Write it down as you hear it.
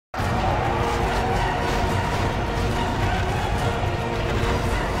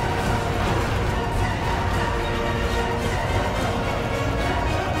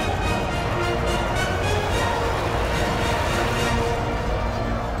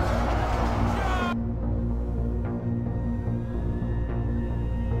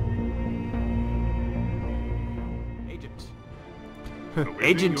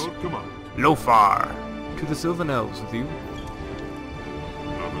Agent Your command. Lofar. To the Sylvan Elves with you.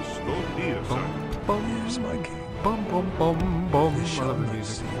 I'm a scout here, sire. Bum, Here's my king. bum, bum, bum, bum. They I shall love the not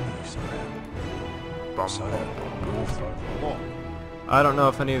music. see me, sire. Bum, Sire, go further. I don't know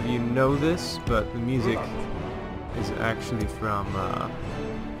if any of you know this, but the music is actually from a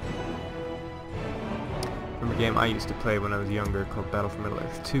game I used to play when I was younger called Battle for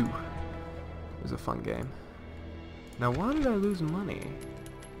Middle-earth 2. It was a fun game. Now, why did I lose money?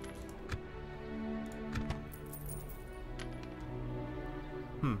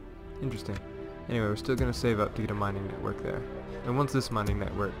 Interesting. Anyway, we're still gonna save up to get a mining network there. And once this mining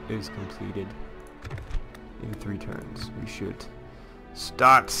network is completed in 3 turns, we should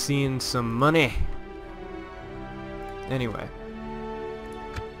start seeing some money. Anyway.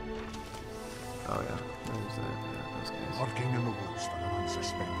 Oh yeah, there's those guys. Working in the woods for an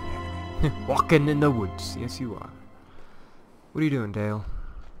unsuspecting enemy. Walking in the woods, yes you are. What are you doing, Dale?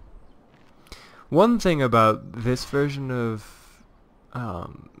 One thing about this version of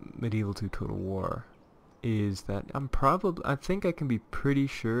Medieval 2 Total War is that I think I can be pretty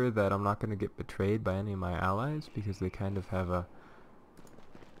sure that I'm not going to get betrayed by any of my allies, because they kind of have a,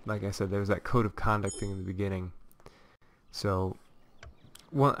 like I said, there was that code of conduct thing in the beginning. So,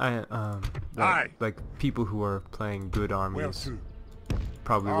 like people who are playing good armies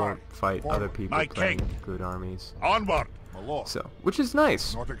probably won't fight other people playing good armies. Onward! My lord, So, which is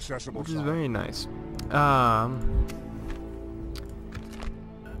nice. not accessible, Which is sire. very nice.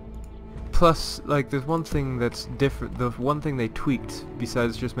 Plus, like, there's one thing that's different. The one thing they tweaked,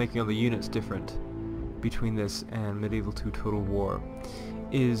 besides just making all the units different between this and Medieval 2 Total War,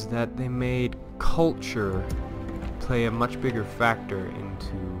 is that they made culture play a much bigger factor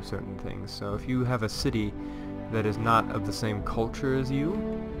into certain things. So if you have a city that is not of the same culture as you,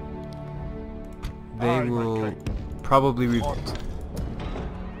 they will probably revolt.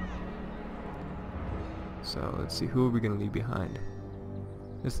 So let's see, who are we going to leave behind?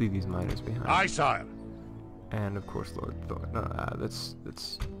 Let's leave these miners behind. Aye, sire. And of course Lord Thor. No, that's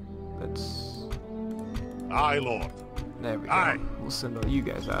Aye, lord. there we go. Aye. We'll send all you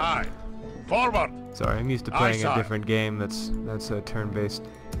guys out. Aye. Forward! Sorry, I'm used to Aye, playing a sire. different game that's a turn-based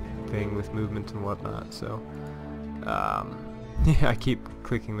thing with movement and whatnot, so yeah, I keep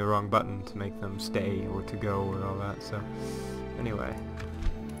clicking the wrong button to make them stay or to go or all that, so anyway.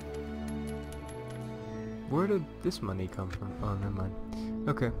 Where did this money come from? Oh, never mind.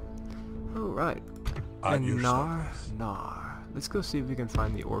 Okay. Alright. On your Nar. service. Let's go see if we can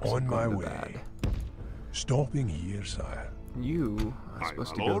find the orcs On that my go way. bad. Stopping here, sire. You are Aye,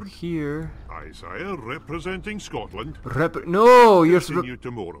 supposed my to go lord. here. Aye, sire. Representing Scotland. No, you're See you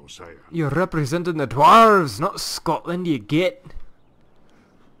tomorrow, sire. you're representing the Dwarves, not Scotland, you get.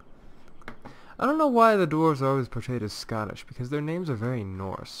 I don't know why the Dwarves are always portrayed as Scottish, because their names are very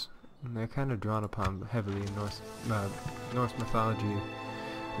Norse. And they're kind of drawn upon heavily in Norse mythology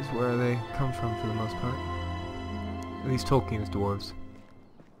is where they come from for the most part. At least Tolkien's dwarves.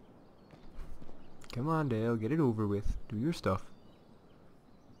 Come on, Dale, get it over with. Do your stuff.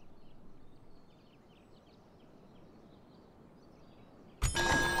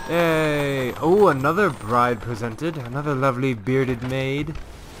 Hey! Oh, another bride presented. Another lovely bearded maid.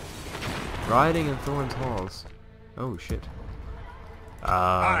 Riding in Thorn's halls. Oh, shit.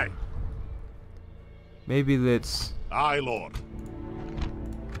 Aye. Maybe let's... Aye, lord.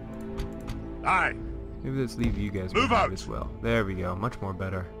 Aye. Maybe let's leave you guys Move behind out. as well. There we go. Much more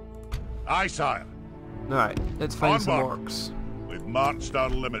better. Aye, sire. Alright, let's find some Onward. orcs. We've marched our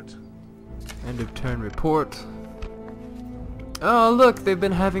limit. End of turn report. Oh, look, they've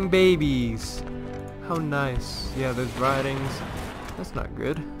been having babies. How nice. Yeah, there's ridings. That's not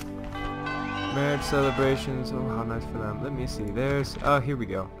good. Marriage celebrations. Oh, how nice for them. Let me see. There's... Oh, here we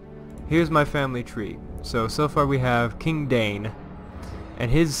go. Here's my family tree. So far we have King Dane. And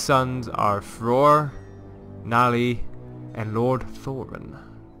his sons are Fror, Nali, and Lord Thorin.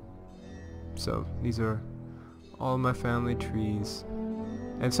 So, these are all my family trees.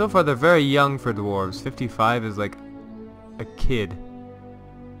 And so far they're very young for dwarves. 55 is like a kid.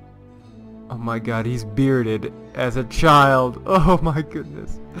 Oh my god, he's bearded as a child. Oh my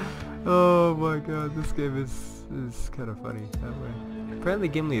goodness. Oh my god, this game is kind of funny that way. Apparently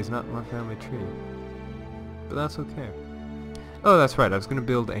Gimli is not my family tree. But that's okay. Oh, that's right, I was going to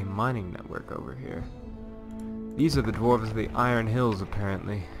build a mining network over here. These are the dwarves of the Iron Hills,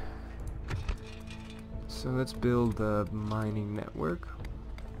 apparently. So let's build a mining network.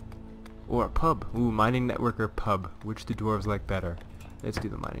 Or a pub. Ooh, mining network or pub. Which do dwarves like better? Let's do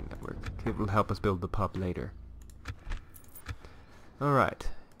the mining network. It will help us build the pub later. Alright.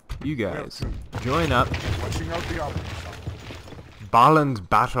 You guys, join up. Watching out the others. Balin's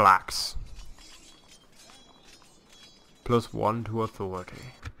battle axe. +1 to authority.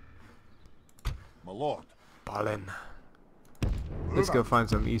 My lord. Balin. Let's go find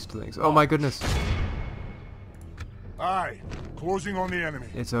some Easterlings. Oh my goodness. Aye. Closing on the enemy.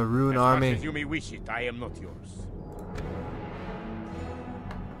 It's a ruin As army. much as you may wish it, I am not yours.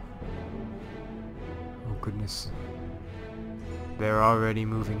 Oh goodness. They're already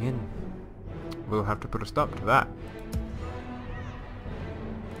moving in. We'll have to put a stop to that.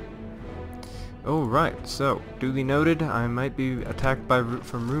 Oh right, so duly noted. I might be attacked by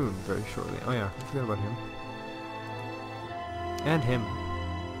from Rune very shortly. Oh yeah, I forgot about him. And him.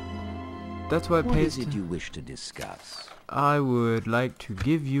 That's why it What pays is it to... you wish to discuss? I would like to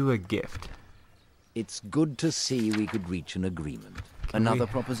give you a gift. It's good to see we could reach an agreement. Another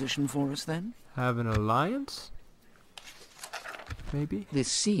proposition for us, then? Have an alliance? Maybe?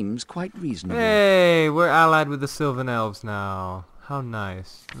 This seems quite reasonable. Hey, we're allied with the Sylvan Elves now. How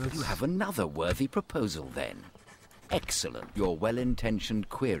nice. You have another worthy proposal, then. Excellent. Your well-intentioned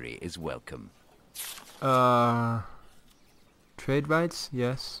query is welcome. Trade rights?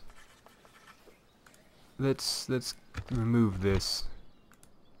 Yes. Let's remove this.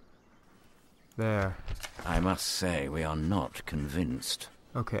 There. I must say, we are not convinced.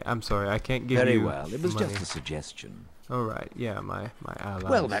 Okay, I'm sorry, I can't give Very you well, it was money. just a suggestion. Alright, yeah, my allies.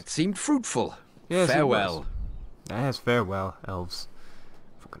 Well, that seemed fruitful. Yes, it Farewell. was. Yes, farewell, elves.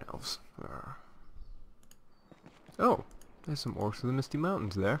 Fucking elves. Arrgh. Oh, there's some orcs of the Misty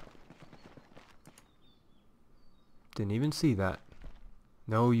Mountains there. Didn't even see that.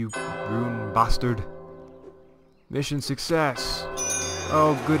 No, you rune bastard. Mission success.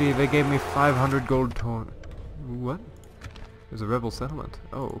 Oh goody, they gave me 500 gold torn. What? There's a rebel settlement.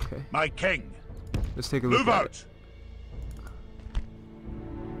 Oh, okay. My king. Let's take a look Move at out. it.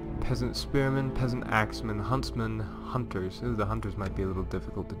 Peasant spearmen, peasant axemen, huntsmen, hunters. Ooh, the hunters might be a little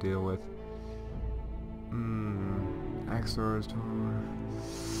difficult to deal with. Axors.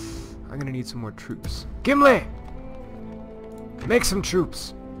 I'm gonna need some more troops. Gimli! Make some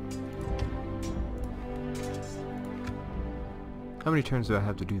troops! How many turns do I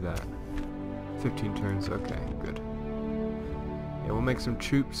have to do that? 15 turns, okay, good. Yeah, we'll make some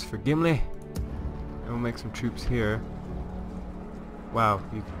troops for Gimli. And we'll make some troops here. Wow,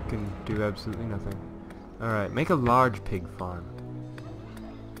 you can do absolutely nothing. Alright, make a large pig farm.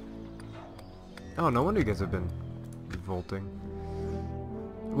 Oh, no wonder you guys have been revolting.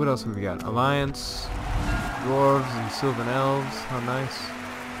 What else have we got? Alliance, Dwarves and Sylvan Elves. How nice.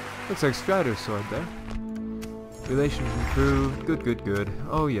 Looks like Strider's sword there. Relations improved. Good, good, good.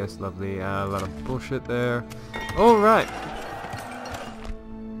 Oh yes, lovely. A lot of bullshit there. Alright.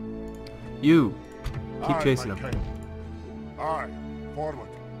 You. Keep Aye, chasing my him. king. Aye. Forward.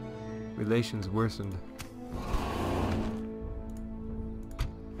 Relations worsened.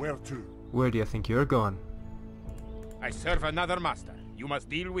 Where to? Where do you think you're going? I serve another master. You must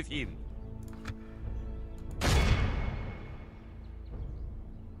deal with him.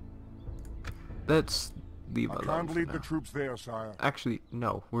 Let's leave I alone can't for lead now. the troops there, sire. Actually,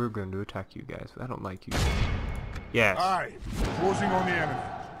 no. We're going to attack you guys. I don't like you. Yes. Aye. Closing on the enemy.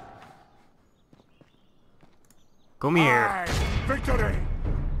 Come here. Aye. Victory.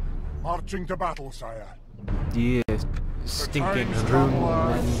 Marching to battle, sire. Yes. Stinking time's rune come,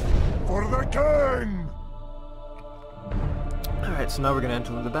 lads. men. For the king. Alright, so now we're going to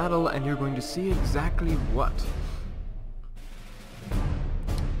enter the battle, and you're going to see exactly what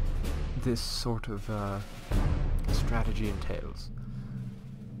this sort of strategy entails.